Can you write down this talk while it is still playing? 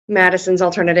Madison's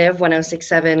Alternative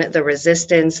 1067 The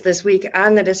Resistance. This week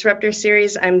on the Disruptor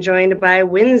series, I'm joined by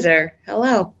Windsor.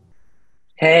 Hello.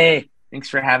 Hey, thanks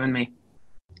for having me.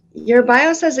 Your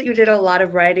bio says that you did a lot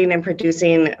of writing and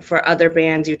producing for other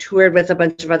bands. You toured with a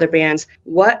bunch of other bands.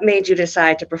 What made you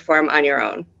decide to perform on your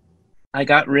own? I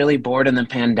got really bored in the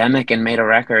pandemic and made a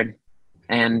record,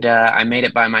 and I made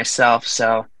it by myself.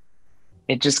 So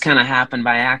it just kind of happened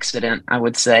by accident, I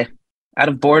would say, out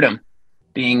of boredom,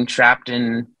 being trapped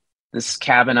in this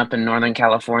cabin up in Northern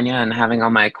California and having all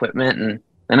my equipment. And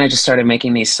then I just started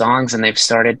making these songs and they've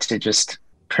started to just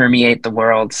permeate the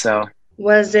world. So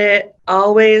was it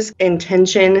always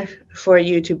intention for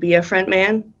you to be a front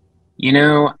man?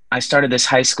 I started this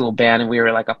high school band and we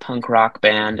were like a punk rock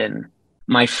band. And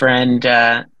my friend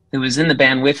who was in the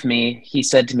band with me, he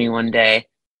said to me one day,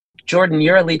 "Jordan,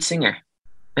 you're a lead singer."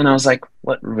 And I was like,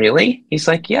 "What, really?" He's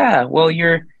like, "Yeah, well,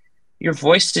 your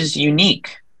voice is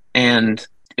unique." And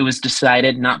it was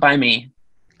decided not by me,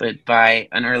 but by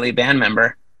an early band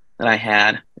member that I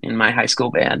had in my high school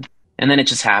band. And then it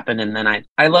just happened. And then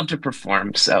I love to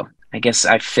perform. So I guess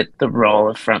I fit the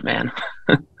role of frontman.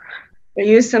 Are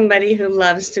you somebody who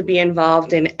loves to be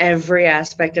involved in every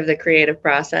aspect of the creative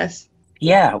process?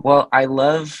 Yeah, well, I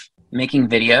love making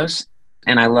videos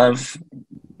and I love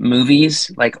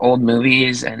movies, like old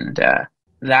movies. And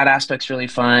that aspect's really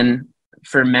fun.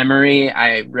 For Memory,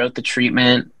 I wrote the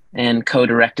treatment and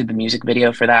co-directed the music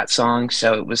video for that song.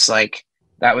 So it was like,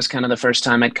 that was kind of the first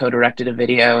time I'd co-directed a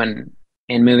video. And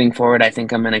moving forward, I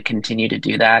think I'm going to continue to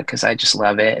do that because I just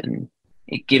love it. And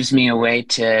it gives me a way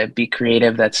to be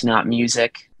creative that's not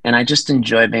music. And I just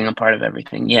enjoy being a part of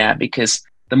everything. Yeah, because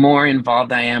the more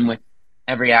involved I am with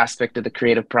every aspect of the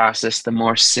creative process, the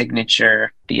more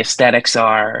signature the aesthetics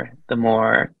are, the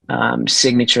more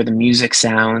signature the music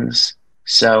sounds.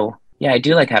 So yeah, I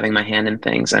do like having my hand in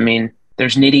things. I mean,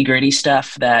 there's nitty gritty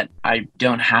stuff that I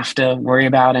don't have to worry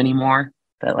about anymore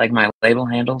that like my label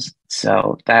handles.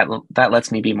 So that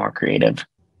lets me be more creative.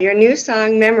 Your new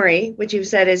song, Memory, which you've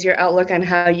said is your outlook on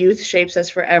how youth shapes us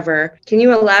forever. Can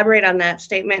you elaborate on that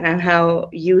statement on how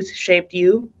youth shaped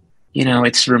you?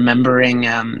 It's remembering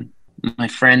my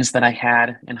friends that I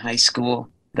had in high school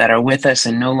that are with us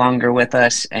and no longer with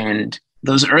us. And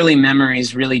those early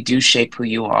memories really do shape who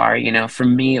you are. For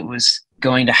me, it was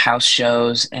going to house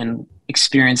shows and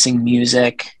experiencing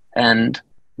music and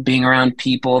being around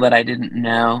people that I didn't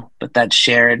know, but that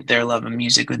shared their love of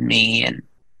music with me. And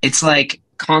it's like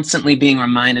constantly being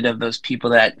reminded of those people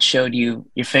that showed you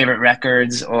your favorite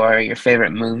records or your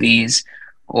favorite movies,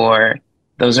 or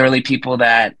those early people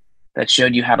that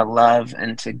showed you how to love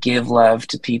and to give love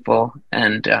to people.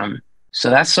 And so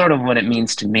that's sort of what it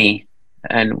means to me.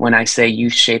 And when I say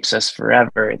youth shapes us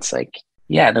forever, it's like,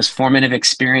 yeah, those formative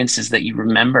experiences that you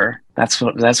remember, that's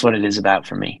what it is about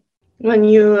for me. When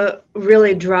you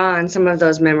really draw on some of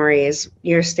those memories,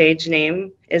 your stage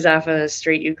name is off of the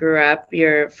street you grew up.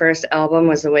 Your first album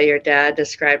was the way your dad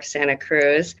described Santa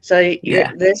Cruz. So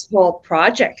Yeah. This whole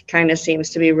project kind of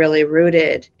seems to be really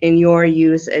rooted in your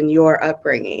youth and your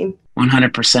upbringing.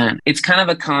 100%. It's kind of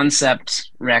a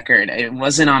concept record. It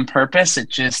wasn't on purpose. It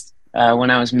just, when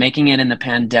I was making it in the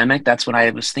pandemic, that's what I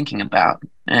was thinking about.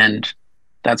 And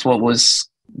that's what was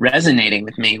resonating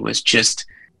with me, was just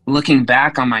looking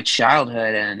back on my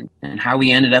childhood and how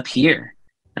we ended up here.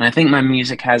 And I think my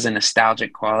music has a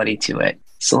nostalgic quality to it.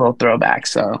 It's a little throwback.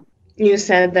 So you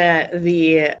said that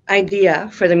the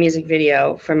idea for the music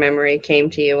video for Memory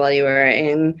came to you while you were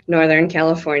in Northern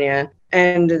California.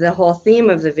 And the whole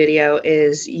theme of the video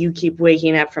is you keep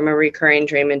waking up from a recurring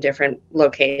dream in different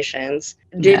locations.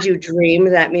 Did you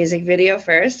dream that music video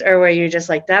first, or were you just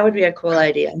like, that would be a cool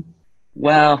idea?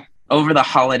 Well, over the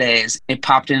holidays, it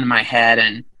popped into my head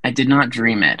and I did not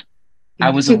dream it. I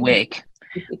was awake,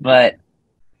 but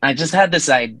I just had this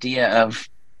idea of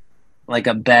like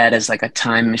a bed as like a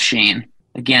time machine.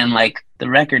 Again, like the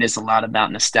record is a lot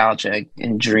about nostalgia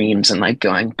and dreams and like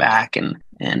going back and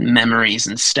memories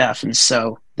and stuff. And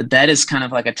so the bed is kind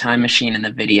of like a time machine in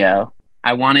the video.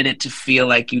 I wanted it to feel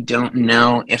like you don't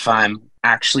know if I'm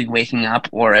actually waking up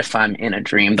or if I'm in a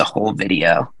dream the whole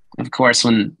video. Of course,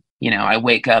 when, I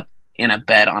wake up in a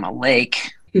bed on a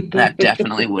lake, that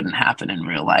definitely wouldn't happen in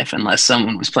real life unless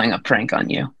someone was playing a prank on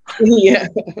you. Yeah,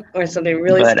 or something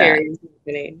really scary.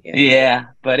 Yeah,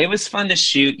 but it was fun to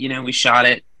shoot. We shot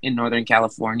it in Northern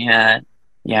California.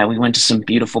 Yeah, we went to some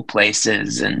beautiful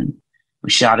places and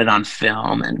we shot it on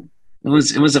film, and it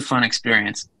was a fun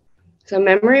experience. So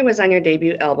Memory was on your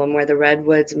debut album, Where the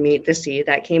Redwoods Meet the Sea.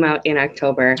 That came out in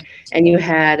October. And you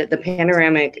had the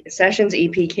Panoramic Sessions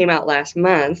EP came out last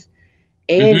month.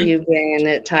 And you've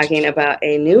been talking about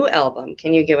a new album.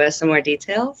 Can you give us some more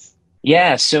details?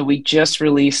 Yeah, so we just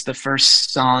released the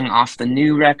first song off the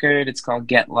new record. It's called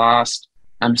Get Lost.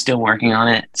 I'm still working on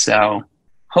it, so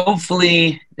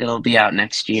hopefully it'll be out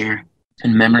next year.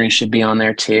 And Memory should be on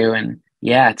there too. And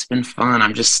yeah, it's been fun.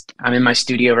 I'm in my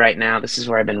studio right now. This is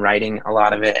where I've been writing a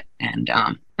lot of it. And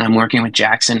I'm working with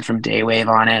Jackson from Daywave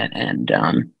on it.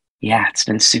 And yeah, it's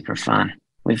been super fun.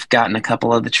 We've gotten a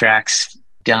couple of the tracks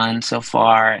done so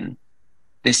far, and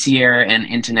this year and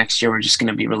into next year, we're just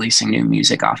going to be releasing new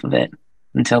music off of it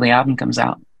until the album comes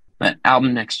out. But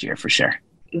album next year for sure.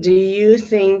 Do you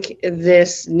think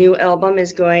this new album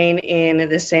is going in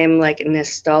the same like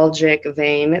nostalgic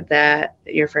vein that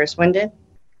your first one did?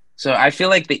 So I feel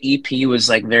like the EP was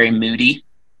like very moody,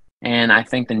 and I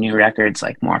think the new record's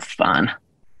like more fun.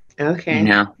 You Okay.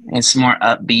 know, it's more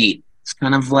upbeat. It's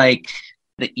kind of like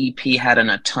the EP had an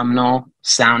autumnal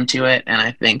sound to it, and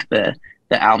I think the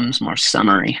album's more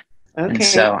summery. And Okay.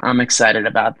 so I'm excited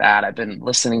about that. I've been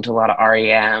listening to a lot of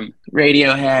REM,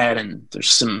 Radiohead, and there's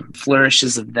some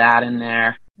flourishes of that in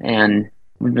there. And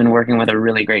we've been working with a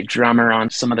really great drummer on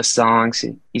some of the songs.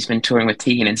 He's been touring with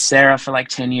Tegan and Sarah for like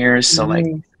 10 years. So, like,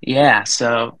 Nice. yeah,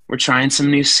 so we're trying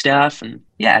some new stuff. And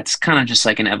yeah, it's kind of just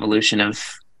like an evolution of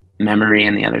Memory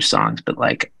and the other songs, but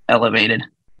like elevated.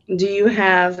 Do you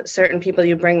have certain people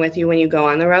you bring with you when you go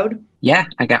on the road? Yeah,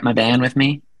 I got my band with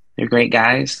me. They're great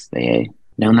guys. They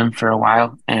known them for a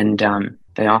while, and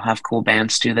they all have cool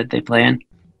bands too that they play in.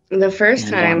 The first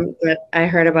And time that I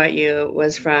heard about you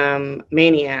was from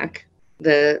Maniac,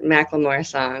 the Macklemore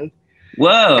song.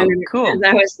 whoa, And as cool.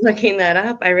 I was looking that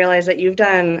up, I realized that you've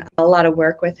done a lot of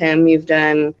work with him. You've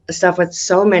done stuff with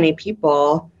so many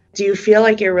people. Do you feel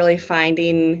like you're really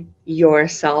finding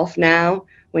yourself now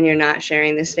when you're not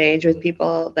sharing the stage with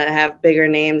people that have bigger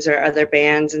names or other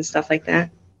bands and stuff like that?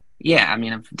 Yeah, I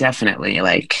mean, definitely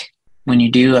like when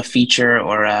you do a feature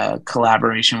or a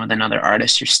collaboration with another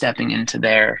artist, you're stepping into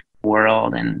their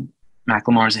world. And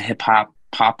Macklemore is a hip hop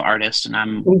pop artist, and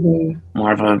I'm Hmm.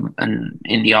 more of an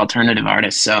indie alternative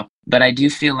artist. So, but I do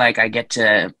feel like I get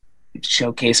to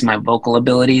showcase my vocal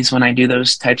abilities when I do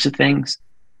those types of things.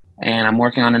 And I'm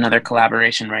working on another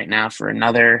collaboration right now for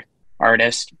another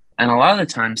artist. And a lot of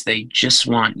the times they just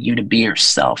want you to be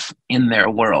yourself in their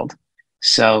world.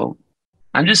 So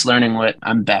I'm just learning what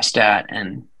I'm best at.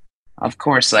 And of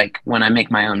course, like when I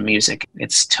make my own music,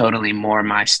 it's totally more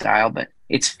my style, but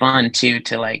it's fun too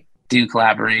to like do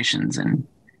collaborations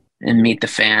and meet the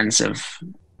fans of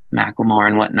Macklemore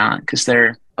and whatnot because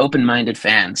they're open-minded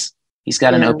fans. He's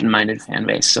got an Yeah. open-minded fan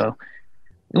base. So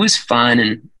it was fun,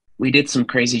 and we did some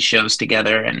crazy shows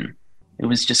together, and it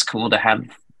was just cool to have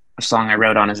a song I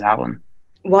wrote on his album.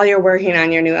 While you're working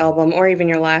on your new album or even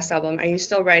your last album, are you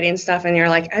still writing stuff and you're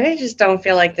like, I just don't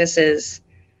feel like this is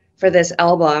for this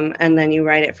album, and then you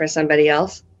write it for somebody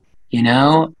else? You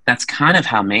know, that's kind of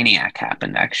how Maniac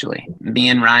happened, actually. Me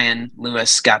and Ryan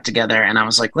Lewis got together, and I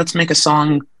was like, let's make a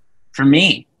song for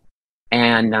me.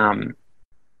 And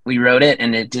we wrote it,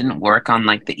 and it didn't work on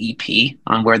like the EP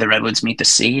on Where the Redwoods Meet the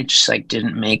Sea. It just like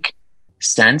didn't make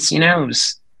sense, you know? It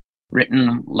was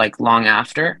written like long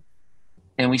after.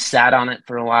 And we sat on it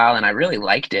for a while, and I really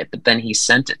liked it. But then he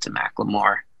sent it to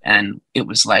Macklemore, and it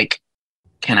was like,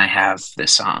 can I have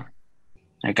this song?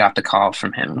 I got the call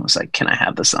from him and was like, can I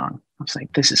have the song? I was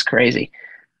like, this is crazy.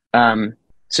 Um,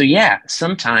 so yeah,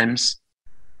 sometimes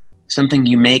something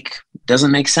you make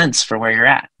doesn't make sense for where you're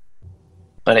at,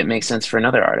 but it makes sense for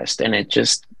another artist, and it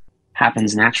just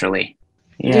happens naturally.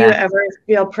 Do you Yeah. ever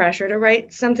feel pressure to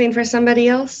write something for somebody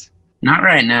else? Not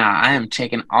right now. I am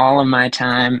taking all of my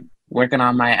time working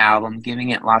on my album, giving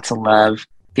it lots of love,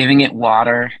 giving it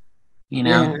water, you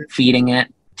know, Yeah. feeding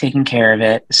it, taking care of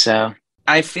it. So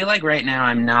I feel like right now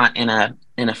I'm not in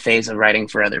a phase of writing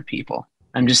for other people.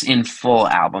 I'm just in full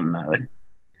album mode.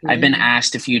 I've been Yeah.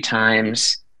 asked a few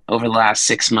times over the last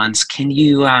 6 months, can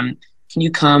you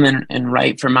come and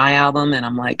write for my album? And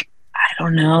I'm like, I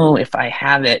don't know if I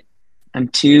have it. I'm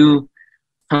too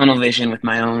tunnel vision with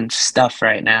my own stuff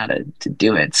right now to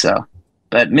do it. So,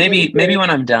 but When maybe you're, when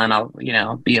I'm done, I'll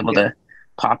be able to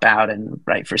pop out and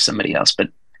write for somebody else. But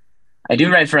I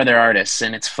do write for other artists,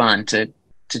 and it's fun to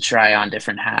try on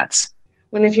different hats.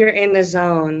 if you're in the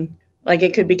zone, like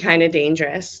it could be kind of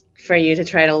dangerous for you to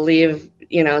try to leave,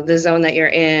 the zone that you're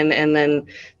in and then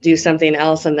do something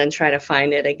else and then try to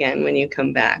find it again when you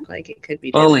come back. Like it could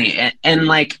be Fully, difficult. and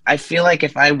like I feel like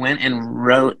if I went and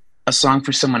wrote a song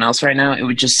for someone else right now, it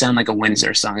would just sound like a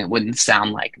Windsor song. It wouldn't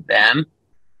sound like them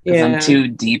because I'm Yeah. too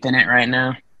deep in it right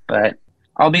now. But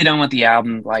I'll be done with the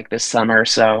album like this summer,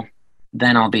 so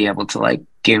then I'll be able to like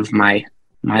give my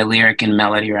lyric and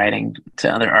melody writing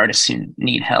to other artists who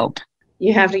need help.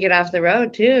 You have to get off the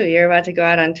road too. You're about to go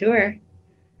out on tour.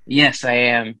 Yes, I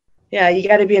am. Yeah, you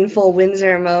got to be in full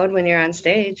Windsor mode when you're on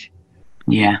stage.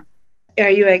 Yeah. Are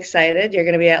you excited? You're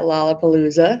going to be at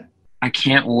Lollapalooza. I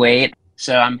can't wait.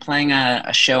 So I'm playing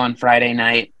a show on Friday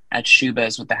night at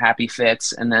Shuba's with the Happy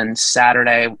Fits, and then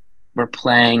Saturday we're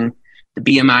playing the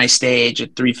BMI stage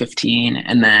at 3:15,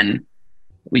 and then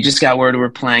we just got word we're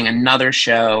playing another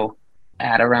show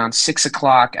at around 6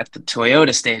 o'clock at the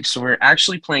Toyota stage. So we're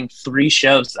actually playing 3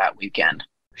 shows that weekend.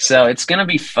 So it's gonna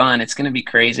be fun. It's gonna be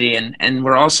crazy, and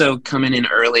we're also coming in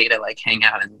early to like hang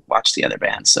out and watch the other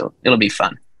bands. So it'll be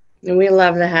fun. And we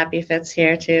love the Happy Fits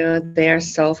here too. They are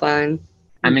so fun.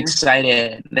 I'm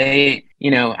excited.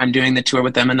 I'm doing the tour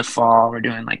with them in the fall. We're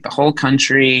doing like the whole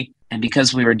country. And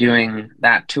because we were doing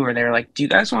that tour, they were like,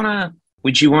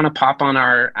 would you want to pop on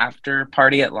our after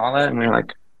party at Lala? And we were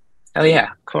like, hell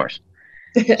yeah, of course.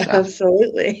 So,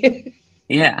 absolutely.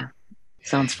 yeah,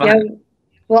 sounds fun. Yeah,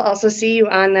 we'll also see you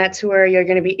on that tour. You're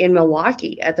going to be in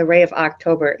Milwaukee at the Rave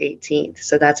October 18th.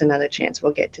 So that's another chance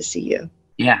we'll get to see you.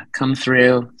 Yeah, come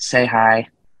through, say hi.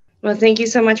 Well, thank you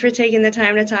so much for taking the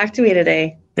time to talk to me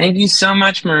today. Thank you so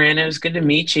much, Miranda. It was good to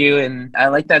meet you. And I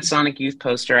like that Sonic Youth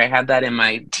poster. I had that in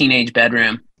my teenage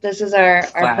bedroom. This is our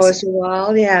poster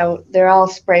wall. Yeah, they're all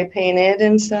spray painted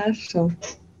and stuff. So,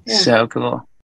 yeah. So cool.